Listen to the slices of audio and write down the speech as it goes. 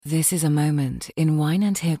This is a moment in wine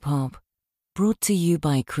and hip hop, brought to you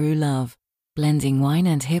by Crew Love, blending wine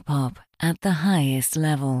and hip hop at the highest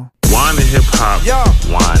level. Wine and hip hop,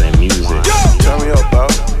 wine and music. Turn me up, bro.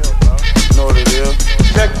 You know what it is.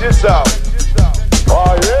 Check this out.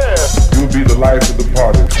 Oh yeah. You'll be the life of the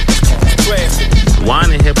party.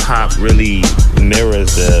 Wine and hip hop really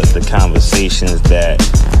mirrors the conversations that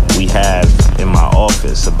we have in my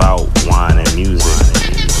office about wine and music.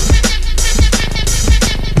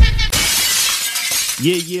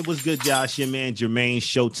 Yeah, what's good, Josh? Your man Jermaine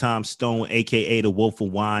Showtime Stone, a.k.a. the Wolf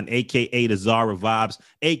of Wine, a.k.a. the Czar of Vibes,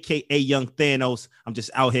 a.k.a. Young Thanos. I'm just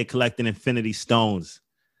out here collecting infinity stones.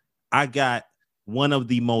 I got one of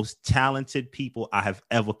the most talented people I have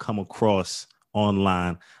ever come across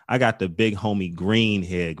online. I got the big homie Green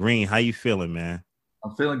here. Green, how you feeling, man?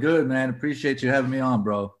 I'm feeling good, man. Appreciate you having me on,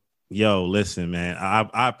 bro. Yo, listen, man,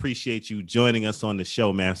 I appreciate you joining us on the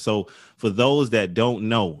show, man. So for those that don't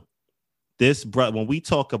know, this brother, when we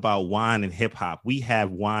talk about wine and hip hop, we have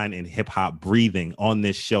wine and hip hop breathing on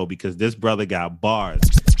this show because this brother got bars.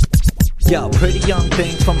 Yo, pretty young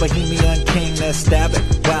thing from Bohemian King, let's stab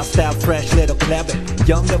it. Wild style, fresh, little clever.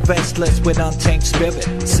 Young and restless with untamed spirit.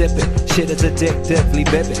 Sip it, shit is addictively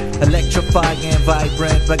vivid. Electrifying,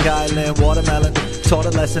 vibrant, beguiling, watermelon. Taught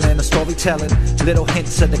a lesson in the storytelling. Little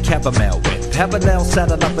hints of the caramel with parallel.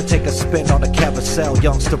 Saddle up and take a spin on a carousel.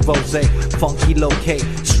 Youngster rose, funky locate.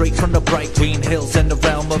 Straight from the bright green hills in the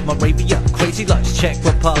realm of Moravia. Crazy lunch, Czech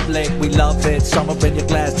Republic, we love it. Summer in your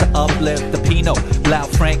glass to uplift. The Pinot, loud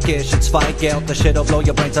Frankish, it's Weigelt. The shit'll blow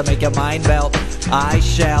your brains, I make your mind melt. I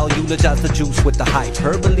shall eulogize the juice with the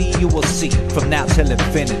hyperbole you will see from now till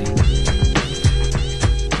infinity.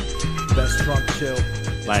 Best drunk chill.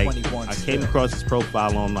 Like, I came across his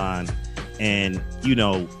profile online, and you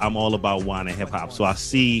know I'm all about wine and hip hop. So I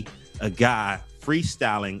see a guy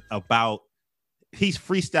freestyling he's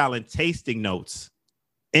freestyling tasting notes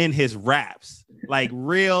in his raps, like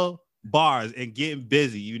real bars, and getting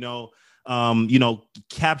busy.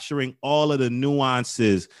 Capturing all of the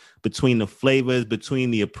nuances between the flavors,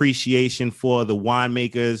 between the appreciation for the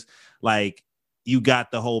winemakers. Like, you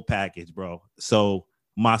got the whole package, bro. So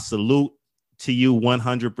my salute to you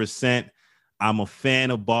 100%. I'm a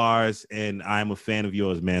fan of bars and I'm a fan of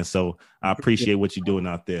yours, man. So I appreciate what you're doing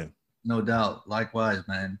out there. No doubt. Likewise,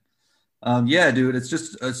 man. Yeah, dude, it's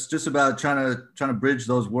just about trying to bridge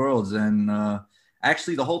those worlds. And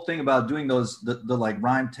actually the whole thing about doing those, the like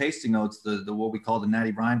rhyme tasting notes, the what we call the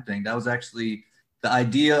natty rhyme thing, that was actually the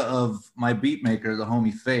idea of my beat maker, the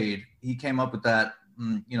homie Fade. He came up with that,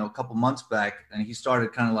 a couple months back, and he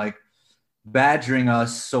started kind of like badgering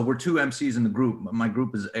us. So we're two MCs in the group. My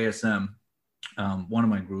group is ASM, one of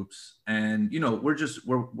my groups, and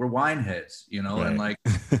we're wine heads, right. And like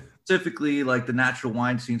specifically like the natural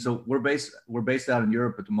wine scene. So we're based out in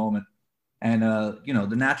Europe at the moment, and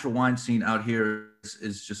the natural wine scene out here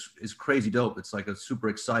is crazy dope. It's like a super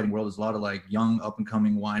exciting world. There's a lot of like young up and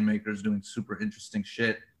coming winemakers doing super interesting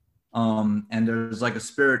shit, and there's like a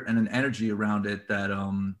spirit and an energy around it that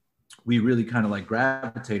we really kind of like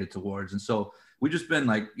gravitated towards. And so we just been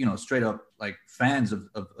like, straight up like fans of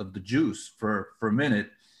the juice for a minute.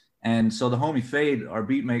 And so the homie Fade, our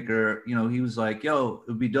beat maker, he was like, yo,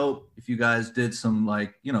 it would be dope if you guys did some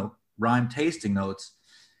like, rhyme tasting notes.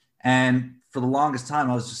 And for the longest time,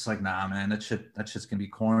 I was just like, nah, man, that shit's gonna be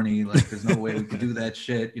corny. Like, there's no way we could do that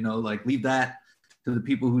shit, like leave that to the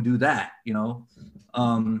people who do that,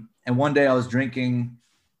 And one day I was drinking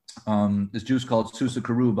this juice called Sousa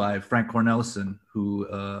Carew by Frank Cornelison, who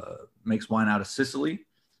makes wine out of Sicily,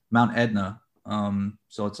 Mount Etna.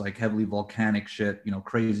 So it's like heavily volcanic shit,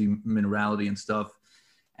 crazy minerality and stuff.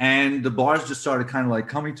 And the bars just started kind of like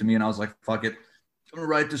coming to me, and I was like, fuck it, I'm gonna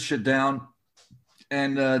write this shit down,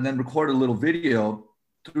 and then record a little video,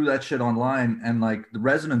 threw that shit online, and like the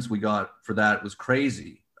resonance we got for that was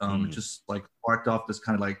crazy. It just like sparked off this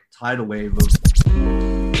kind of like tidal wave of.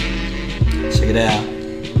 Check it out.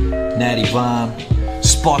 Natty rhyme.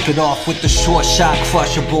 Spark it off with the short shot,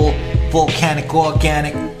 crushable, volcanic,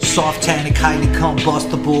 organic, soft tannic, highly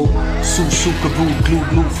combustible. Susukaru,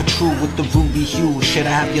 glue for true with the ruby hue. Should I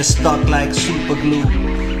have you stuck like super glue?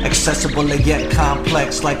 Accessible and yet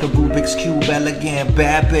complex like a Rubik's Cube. Elegant,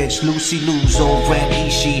 bad bitch, Lucy Luzo, Ran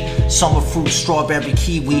Ishi. Summer fruit, strawberry,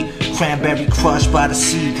 kiwi. Cranberry crushed by the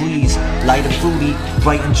sea breeze. Light and fruity,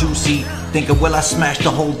 bright and juicy. Thinking, will I smash the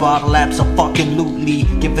whole bottle? Absolutely.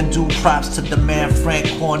 Giving due props to the man Frank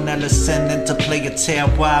Cornelison. And to play a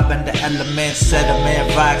terroir and the elements.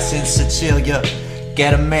 Sediment rocks in Sicilia.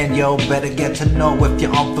 Get 'em in, yo, better get to know if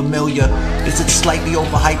you're unfamiliar. Is it slightly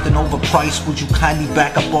overhyped and overpriced? Would you kindly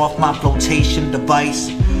back up off my flotation device?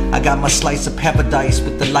 I got my slice of paradise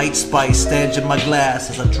with the light spice stand in my glass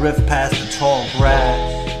as I drift past the tall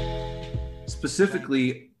grass.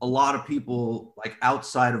 Specifically, a lot of people like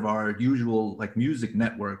outside of our usual like music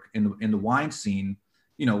network in the wine scene,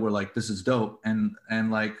 you know, were like, this is dope, and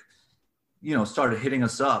like, you know, started hitting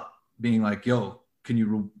us up being like, yo, can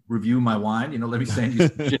you review my wine? You know, let me send you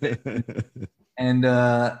some shit.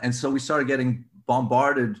 And so we started getting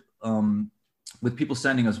bombarded with people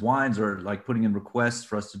sending us wines or like putting in requests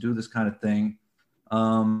for us to do this kind of thing.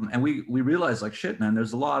 And we realized like, shit, man,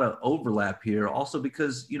 there's a lot of overlap here. Also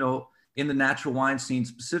because, you know, in the natural wine scene,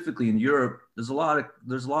 specifically in Europe, there's a lot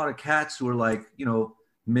of cats who are like, you know,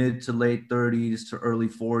 mid to late 30s to early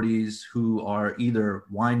 40s who are either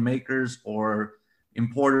winemakers or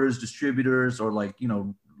importers, distributors, or like, you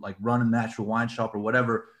know, like run a natural wine shop or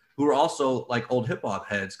whatever, who are also like old hip hop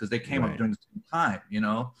heads because they came up during the same time, you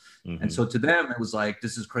know? Mm-hmm. And so to them, it was like,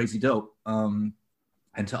 this is crazy dope. And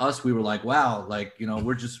to us, we were like, wow, like, you know,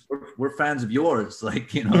 we're fans of yours,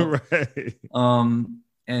 like, you know? Right.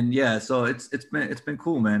 And yeah, so it's been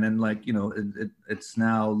cool, man. And like, you know, it's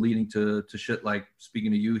now leading to shit like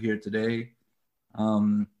speaking to you here today.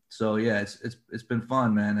 So yeah, it's been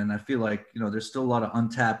fun, man. And I feel like, you know, there's still a lot of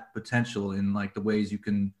untapped potential in like the ways you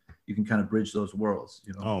can kind of bridge those worlds,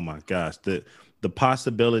 you know? Oh my gosh. The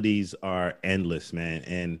possibilities are endless, man.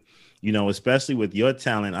 And, you know, especially with your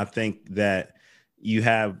talent, I think that you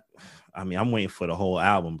have, I mean, I'm waiting for the whole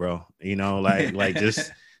album, bro. You know, like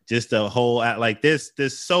just a whole, like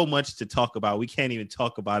there's so much to talk about. We can't even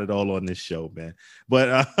talk about it all on this show, man.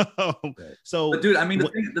 But so, but dude, I mean,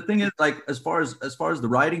 the thing is, like, as far as the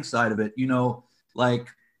writing side of it, you know, like,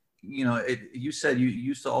 you know, you said you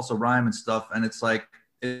used to also rhyme and stuff, and it's like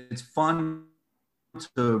it's fun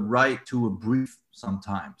to write to a brief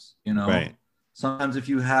sometimes, you know. Right. Sometimes if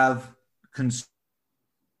you have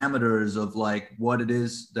parameters of like what it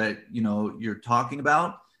is that, you know, you're talking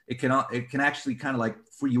about, it can actually kind of like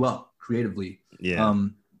free you up creatively. Yeah.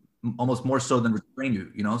 Almost more so than restrain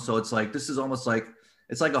you, you know? So it's like, this is almost like,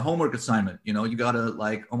 it's like a homework assignment, you know? You got to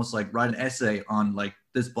like, almost like write an essay on like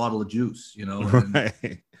this bottle of juice, you know? Right.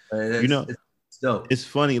 You know, it's dope. It's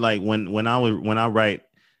funny. Like when I write,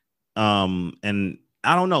 and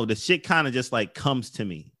I don't know, the shit kind of just like comes to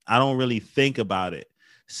me. I don't really think about it.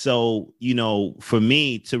 So, you know, for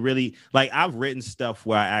me to really like, I've written stuff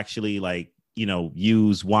where I actually like, you know,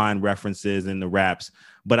 use wine references in the raps,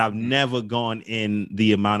 but I've never gone in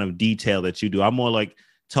the amount of detail that you do. I'm more like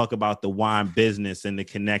talk about the wine business and the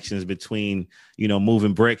connections between, you know,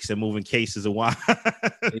 moving bricks and moving cases of wine.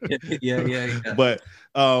 Yeah. But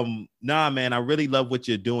nah, man, I really love what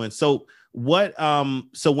you're doing. So what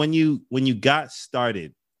so when you got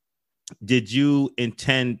started, did you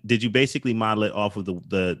basically model it off of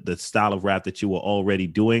the style of rap that you were already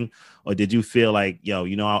doing, or did you feel like, yo,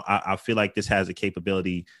 you know, I feel like this has a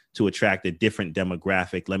capability to attract a different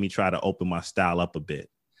demographic, let me try to open my style up a bit?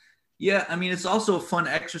 Yeah, I mean, it's also a fun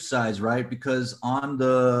exercise, right? Because on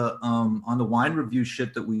the wine review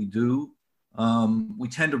shit that we do, we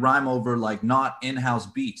tend to rhyme over like not in-house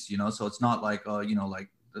beats, you know. So it's not like you know, like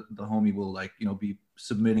the homie will like, you know, be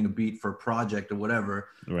submitting a beat for a project or whatever.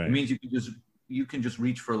 Right. It means you can just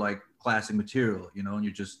reach for like classic material, you know, and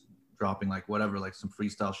you're just dropping like whatever, like some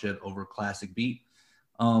freestyle shit over a classic beat.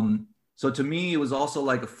 So to me, it was also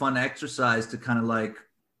like a fun exercise to kind of like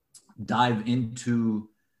dive into,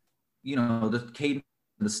 you know, the cadence,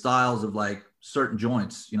 the styles of like certain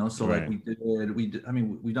joints, you know. So right. Like we did, I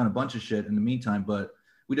mean, we've done a bunch of shit in the meantime, but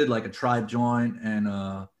we did like a Tribe joint, and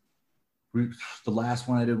the last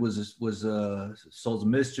one I did was Souls of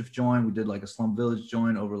Mischief joint. We did like a Slum Village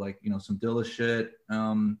joint over like, you know, some Dilla shit.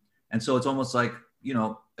 And so it's almost like, you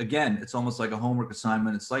know, again, it's almost like a homework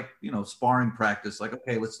assignment. It's like, you know, sparring practice. Like,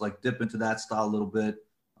 okay, let's like dip into that style a little bit.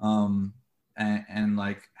 And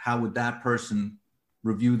like, how would that person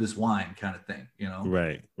review this wine kind of thing, you know?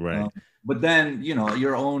 Right. But then, you know,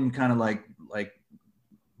 your own kind of like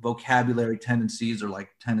vocabulary tendencies or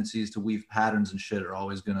like tendencies to weave patterns and shit are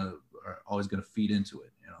always gonna feed into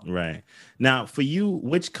it, you know? Right. Now, for you,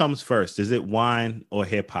 which comes first? Is it wine or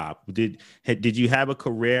hip hop? Did you have a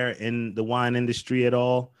career in the wine industry at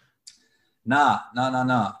all? Nah.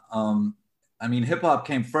 I mean, hip hop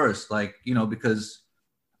came first, like, you know, because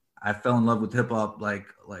I fell in love with hip hop like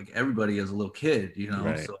everybody as a little kid, you know.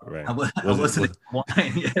 Right, so right. I wasn't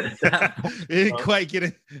wine yet at that point. Didn't quite get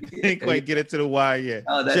it to the wine yet.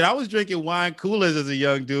 Shit, I was drinking wine coolers as a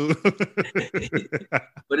young dude.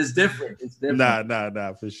 But it's different. It's different.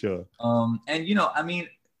 Nah, for sure. And you know, I mean,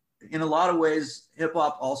 in a lot of ways, hip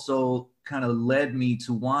hop also kind of led me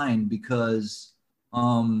to wine because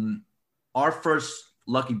our first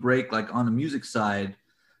lucky break, like on the music side,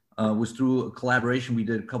 was through a collaboration we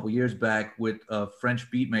did a couple years back with a French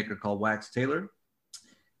beat maker called Wax Taylor.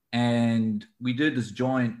 And we did this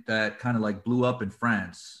joint that kind of like blew up in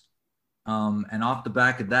France. And off the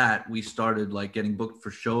back of that, we started like getting booked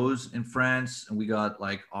for shows in France, and we got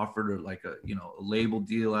like offered like a label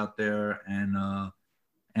deal out there,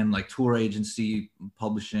 and like tour agency,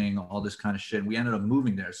 publishing, all this kind of shit. And we ended up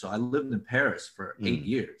moving there. So I lived in Paris for 8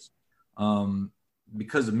 years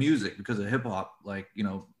because of music, because of hip hop. Like,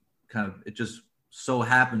 kind of, it just so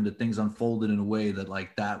happened that things unfolded in a way that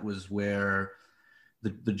like that was where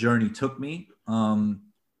the journey took me.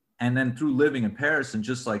 And then through living in Paris and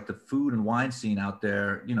just like the food and wine scene out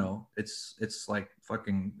there, it's like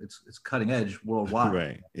fucking, it's cutting edge worldwide.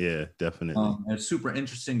 Right. Yeah, definitely. And it's super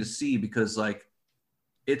interesting to see because like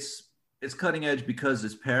it's cutting edge because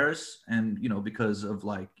it's Paris and, because of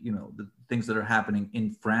like, the things that are happening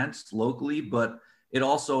in France locally, but it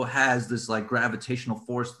also has this like gravitational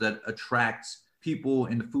force that attracts people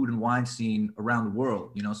in the food and wine scene around the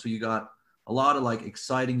world, so you got a lot of like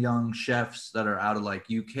exciting young chefs that are out of like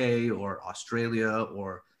UK or Australia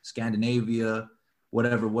or Scandinavia,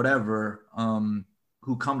 whatever,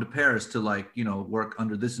 who come to Paris to like, work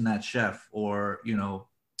under this and that chef or, to,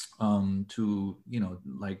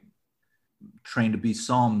 like train to be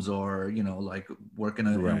somms or, like work in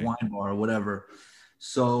a wine bar or whatever.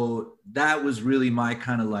 So that was really my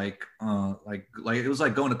kind of like it was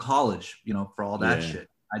like going to college, for all that shit.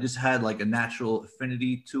 I just had like a natural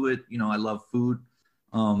affinity to it. I love food.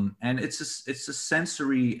 And it's a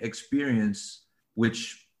sensory experience,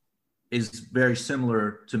 which is very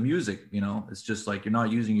similar to music. It's just like, you're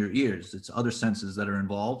not using your ears. It's other senses that are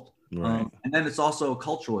involved. Right. And then it's also a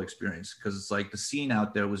cultural experience because it's like the scene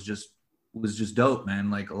out there was just dope, man.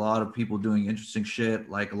 Like a lot of people doing interesting shit,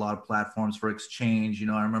 like a lot of platforms for exchange.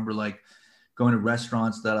 I remember like going to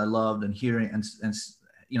restaurants that I loved and hearing and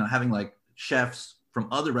having like chefs from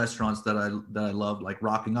other restaurants that I love, like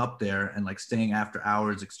rocking up there and like staying after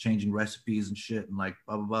hours, exchanging recipes and shit, and like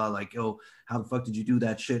blah blah blah. Like, yo, how the fuck did you do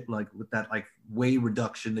that shit? Like with that like whey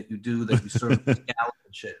reduction that you do that you serve with scallop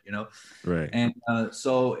and shit, Right. And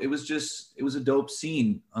so it was a dope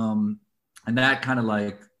scene, and that kind of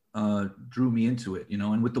like drew me into it,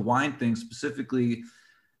 And with the wine thing specifically,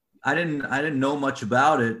 I didn't know much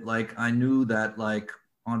about it. Like I knew that like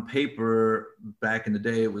on paper back in the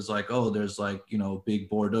day, it was like, oh, there's like, big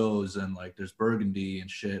Bordeaux's and like there's Burgundy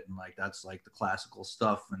and shit. And like, that's like the classical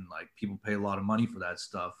stuff. And like people pay a lot of money for that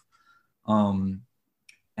stuff.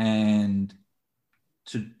 And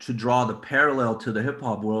to draw the parallel to the hip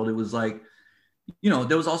hop world, it was like,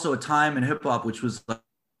 there was also a time in hip hop, which was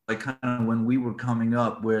like kind of when we were coming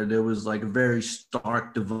up where there was like a very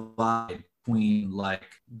stark divide between like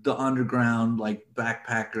the underground, like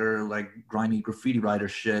backpacker, like grimy graffiti writer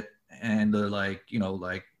shit and the like,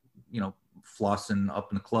 flossing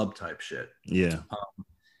up in the club type shit. Yeah.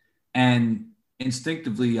 And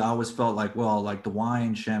instinctively I always felt like, well, like the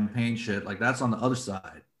wine, champagne shit, like that's on the other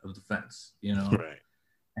side of the fence, Right.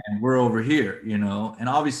 And we're over here, and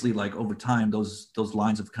obviously like over time, those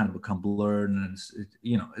lines have kind of become blurred and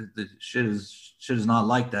the shit is not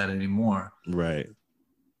like that anymore. Right.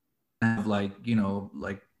 Have like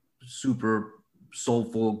like super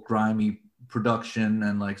soulful grimy production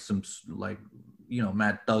and like some like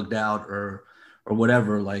Matt Thugged Out or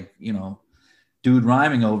whatever, like dude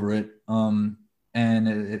rhyming over it, and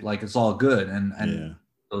it like it's all good and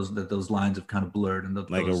those lines have kind of blurred and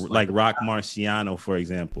like Rock Marciano, for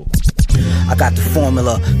example. I got the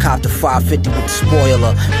formula, cop the 550 with the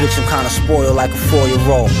spoiler. Bitch, I'm kinda spoiled like a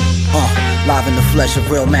 4-year-old. Live in the flesh of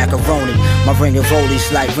real macaroni. My ring of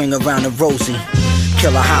rollies like ring around the rosy.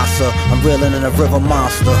 Killer Hassa, I'm reeling in a river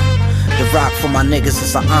monster. The rock for my niggas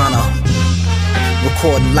is an honor.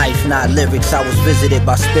 Recording life, not lyrics. I was visited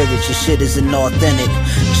by spirits. Your shit isn't authentic.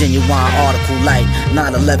 Genuine article light.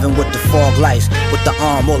 9/11 with the fog lights. With the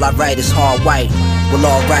arm, all I write is hard white. Well,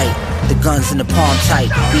 alright. The guns in the palm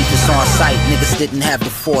tight. Beef is on sight. Niggas didn't have the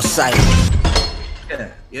foresight.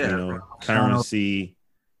 Yeah. Currency.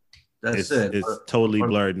 That's it. It's totally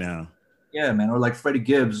blurred now. Yeah, man. Or like Freddie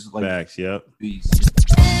Gibbs. Like, facts, yep. Yeah.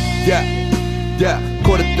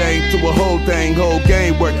 Quarter thing to a whole thing, whole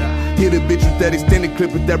game working. Hit a bitch with that extended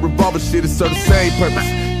clip with that revolver shit, it serve the same purpose.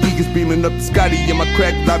 is beaming up the Scotty in my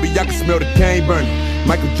crack lobby. I can smell the cane burning.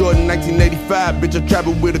 Michael Jordan, 1985, bitch, I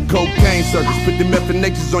travel with a cocaine circus. Put the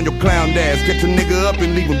methanations on your clown ass. Catch a nigga up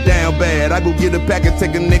and leave him down bad. I go get a pack and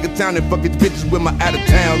take a nigga town and fuck his bitches with my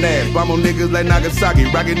out-of-town ass. Bomb on niggas like Nagasaki.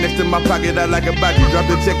 Rocket next to my pocket, I like a body. Drop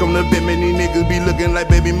the check on the bit, many niggas be looking like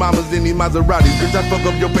baby mamas in these Maseratis. Bitch, I fuck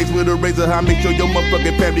up your face with a razor. I make sure your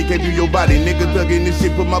motherfucking family came through your body. Nigga thugging this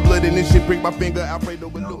shit, put my blood in this shit, prick my finger, Alfredo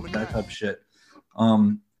with that type of shit.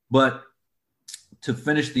 But to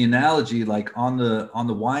finish the analogy, like on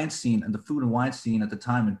the wine scene and the food and wine scene at the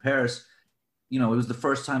time in Paris, you know, it was the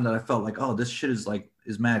first time that I felt like, oh, this shit is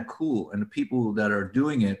mad cool. And the people that are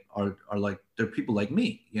doing it are like, they're people like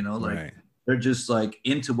me, you know, like right. They're just like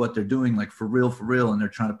into what they're doing, like for real. And they're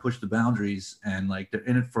trying to push the boundaries, and like, they're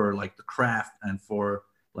in it for like the craft and for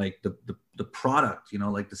like the product, you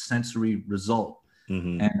know, like the sensory result.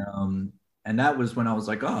 Mm-hmm. And that was when I was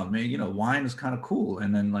like, oh man, you know, wine is kind of cool.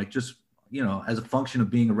 And then like, just, you know, as a function of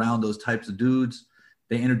being around those types of dudes,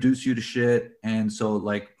 they introduce you to shit. And so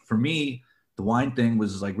like for me, the wine thing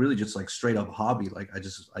was like really just like straight up hobby. Like I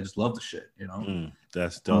just love the shit, you know.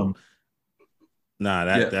 That's dope.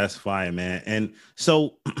 That's fire, man. And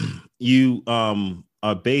so you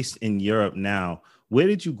are based in Europe now. Where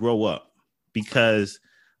did you grow up? Because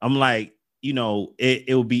I'm like, you know,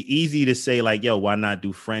 it would be easy to say like, yo, why not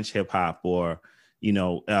do French hip hop? Or, you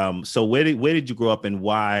know, so where did you grow up, and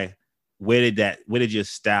why? Where did your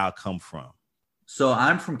style come from? So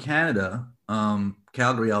I'm from Canada,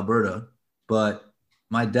 Calgary, Alberta, but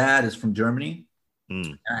my dad is from Germany.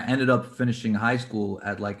 And I ended up finishing high school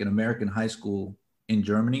at like an American high school in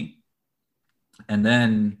Germany. And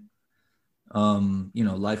then, you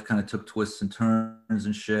know, life kind of took twists and turns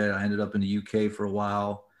and shit. I ended up in the UK for a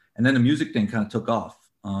while, and then the music thing kind of took off.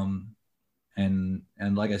 And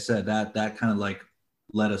like I said, that kind of like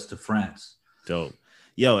led us to France. Dope.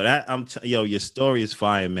 Yo, your story is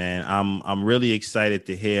fire, man. I'm really excited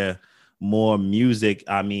to hear more music.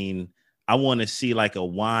 I mean, I want to see like a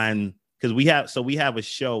wine, because we have a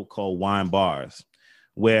show called Wine Bars,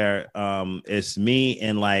 where it's me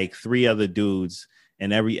and like 3 other dudes,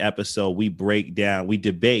 and every episode we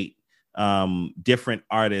debate different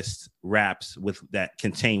artists' raps that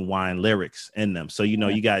contain wine lyrics in them. So, you know,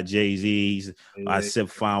 you got Jay-Z's, I sip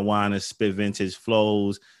fine wine and spit vintage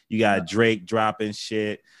flows. You got Drake dropping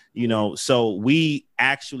shit, you know. So we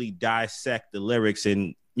actually dissect the lyrics,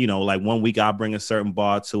 and, you know, like one week I'll bring a certain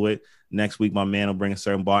bar to it. Next week, my man will bring a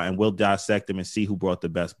certain bar, and we'll dissect them and see who brought the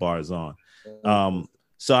best bars on.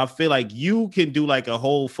 So I feel like you can do like a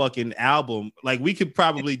whole fucking album. Like we could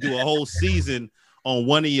probably do a whole season on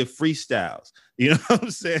one of your freestyles. You know what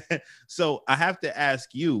I'm saying? So I have to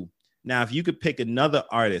ask you now, if you could pick another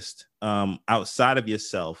artist outside of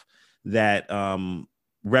yourself that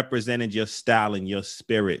represented your style and your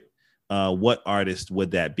spirit, what artist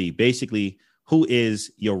would that be? Basically, who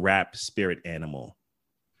is your rap spirit animal?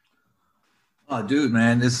 Oh, dude,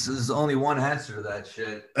 man, this is only one answer to that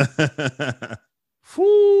shit.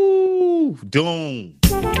 Whoo, Doom.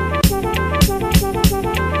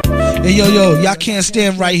 Hey, yo, y'all can't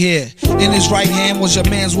stand right here. In his right hand was your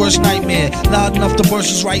man's worst nightmare. Loud enough to burst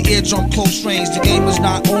his right eardrum close range. The game is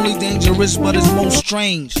not only dangerous, but it's most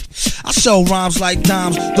strange. I sell rhymes like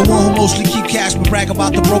dimes. The one who mostly keep cash, but brag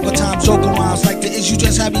about the broker time. Joker rhymes like the is you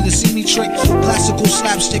just happy to see me trick. Classical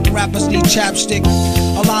slapstick rappers need chapstick.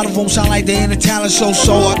 A lot of them sound like they in a talent show,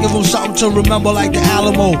 so I give them something to remember like the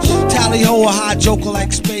Alamo. Tally ho, a hot joker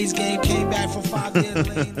like Space Game. Came back for 5 years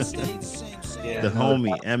laying the stage. The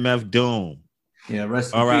homie MF Doom. Yeah,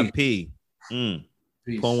 rest R.I.P.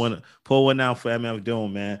 Pull one out for MF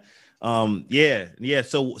Doom, man. Yeah.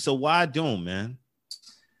 So why Doom, man?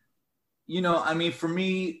 You know, I mean, for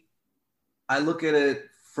me, I look at it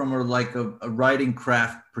from a writing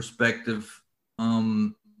craft perspective,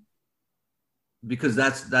 because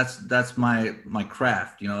that's my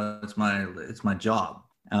craft. You know, it's my job.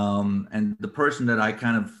 And the person that I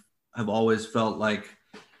kind of have always felt like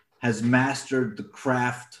has mastered the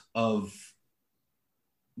craft of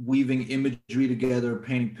weaving imagery together,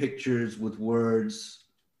 painting pictures with words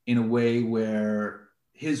in a way where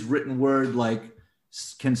his written word like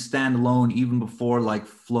can stand alone even before like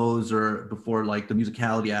flows or before like the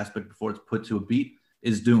musicality aspect before it's put to a beat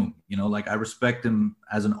is Doom. You know, like I respect him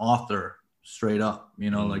as an author straight up,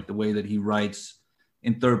 you know, like the way that he writes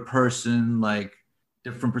in third person, like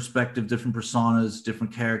different perspective, different personas,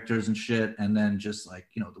 different characters and shit. And then just like,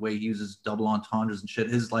 you know, the way he uses double entendres and shit,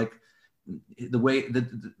 his like the way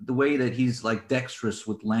that he's like dexterous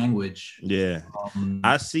with language. Yeah.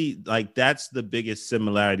 I see like that's the biggest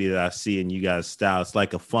similarity that I see in you guys' style. It's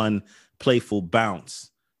like a fun, playful bounce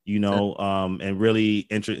you know, and really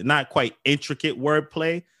not quite intricate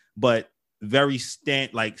wordplay, but very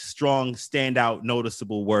strong, standout,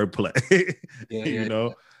 noticeable wordplay. You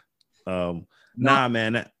know, nah,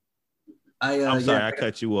 man. I'm sorry, I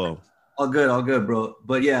cut you off. All good, bro.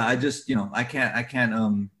 But yeah, I just, you know, I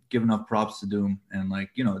can't give enough props to Doom, and like,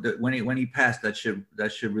 you know, when he passed, that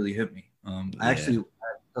shit really hit me. I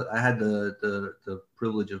had the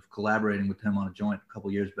privilege of collaborating with him on a joint a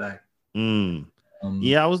couple years back.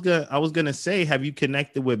 Yeah, I was gonna say, have you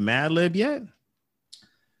connected with Madlib yet?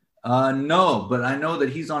 No, but I know that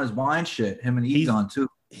he's on his wine shit. Him and Egon too.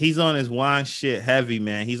 He's on his wine shit heavy,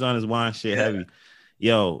 man. He's on his wine shit heavy.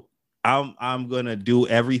 Yo, I'm gonna do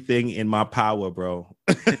everything in my power, bro.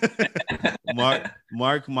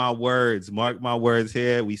 Mark my words. Mark my words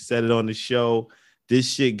here. We said it on the show. This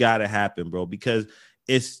shit gotta happen, bro, because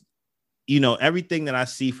it's, you know, everything that I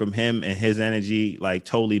see from him and his energy like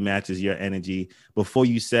totally matches your energy. Before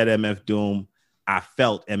you said MF Doom, I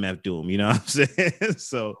felt MF Doom, you know what I'm saying?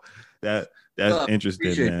 So that's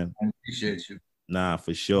interesting, man. I appreciate you. Nah,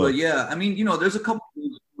 for sure. But yeah, I mean, you know, there's a couple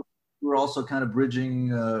who are also kind of bridging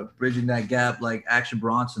that gap. Like Action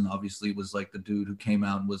Bronson obviously was like the dude who came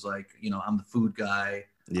out and was like, you know, I'm the food guy,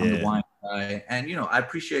 I'm the wine guy. And, you know, I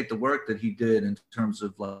appreciate the work that he did in terms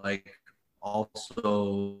of like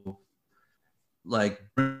also like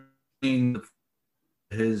bringing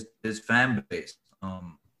his fan base.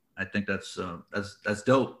 I think that's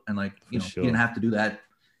dope. And like, you know, he didn't have to do that.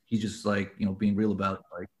 He's just like, you know, being real about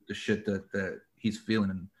like the shit that he's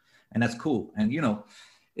feeling, and that's cool. And, you know,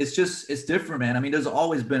 it's different, man. I mean, there's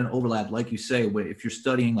always been an overlap, like you say, where if you're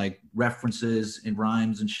studying like references and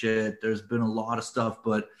rhymes and shit, there's been a lot of stuff.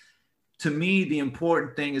 But to me, the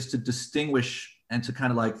important thing is to distinguish and to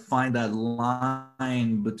kind of like find that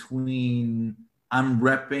line between I'm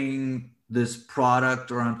repping this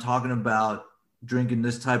product or I'm talking about drinking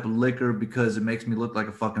this type of liquor because it makes me look like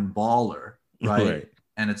a fucking baller, right?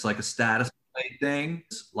 And it's like a status play thing.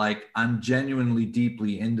 It's like I'm genuinely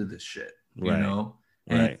deeply into this shit, you know?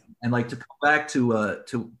 And like to come back to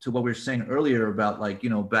what we were saying earlier about like, you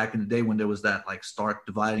know, back in the day when there was that like stark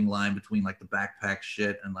dividing line between like the backpack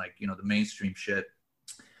shit and like, you know, the mainstream shit.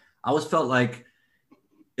 I always felt like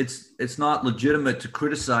it's not legitimate to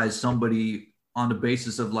criticize somebody on the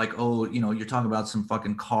basis of like, oh, you know, you're talking about some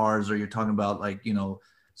fucking cars or you're talking about like, you know,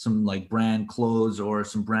 some like brand clothes or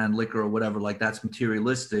some brand liquor or whatever, like that's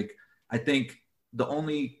materialistic. I think the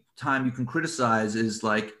only time you can criticize is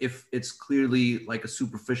like if it's clearly like a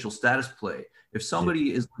superficial status play. If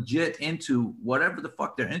somebody is legit into whatever the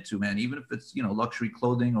fuck they're into, man, even if it's, you know, luxury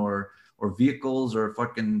clothing or vehicles or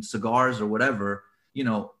fucking cigars or whatever, you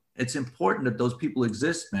know, it's important that those people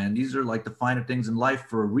exist, man. These are like the finer things in life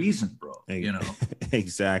for a reason, bro. You know?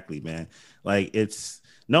 Exactly, man. Like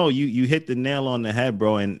you hit the nail on the head,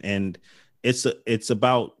 bro. And it's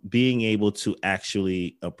about being able to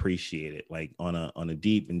actually appreciate it, like on a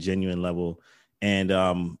deep and genuine level. And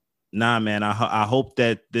nah, man, I hope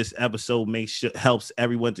that this episode helps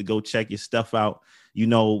everyone to go check your stuff out. You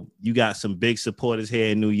know, you got some big supporters here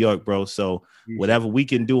in New York, bro. So whatever we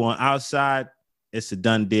can do on our side, it's a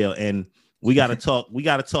done deal. And we gotta talk. We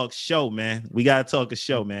gotta talk show, man. We gotta talk a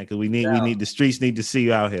show, man, because we need the streets need to see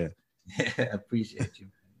you out here. Yeah, I appreciate you.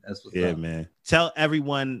 That's what's up, man. Tell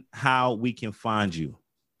everyone how we can find you.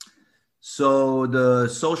 So the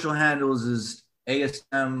social handles is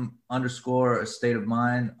ASM_a state of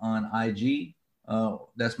mind on IG.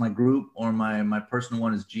 That's my group, or my personal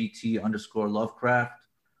one is GT_Lovecraft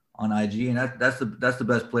on IG, and that's the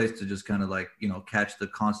best place to just kind of like, you know, catch the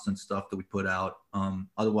constant stuff that we put out.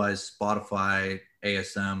 Otherwise, Spotify,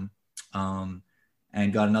 ASM,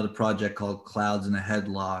 and got another project called Clouds in a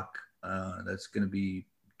Headlock that's going to be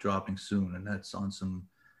dropping soon, and that's on some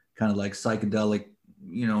kind of like psychedelic,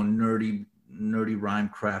 you know, nerdy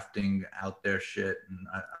rhyme crafting out there shit, and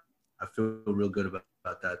I feel real good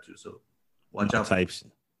about that too. So watch out.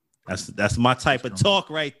 That's my type of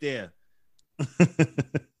talk right there.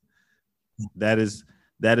 That is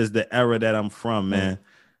the era that I'm from, man.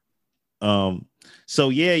 So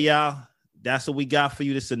yeah, y'all, that's what we got for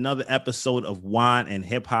you. This is another episode of Wine and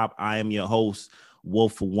Hip Hop. I am your host,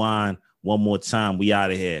 Wolf for Wine. One more time, we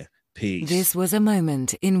out of here. Peace. This was a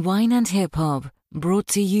moment in Wine and Hip Hop, brought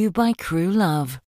to you by Crew Love.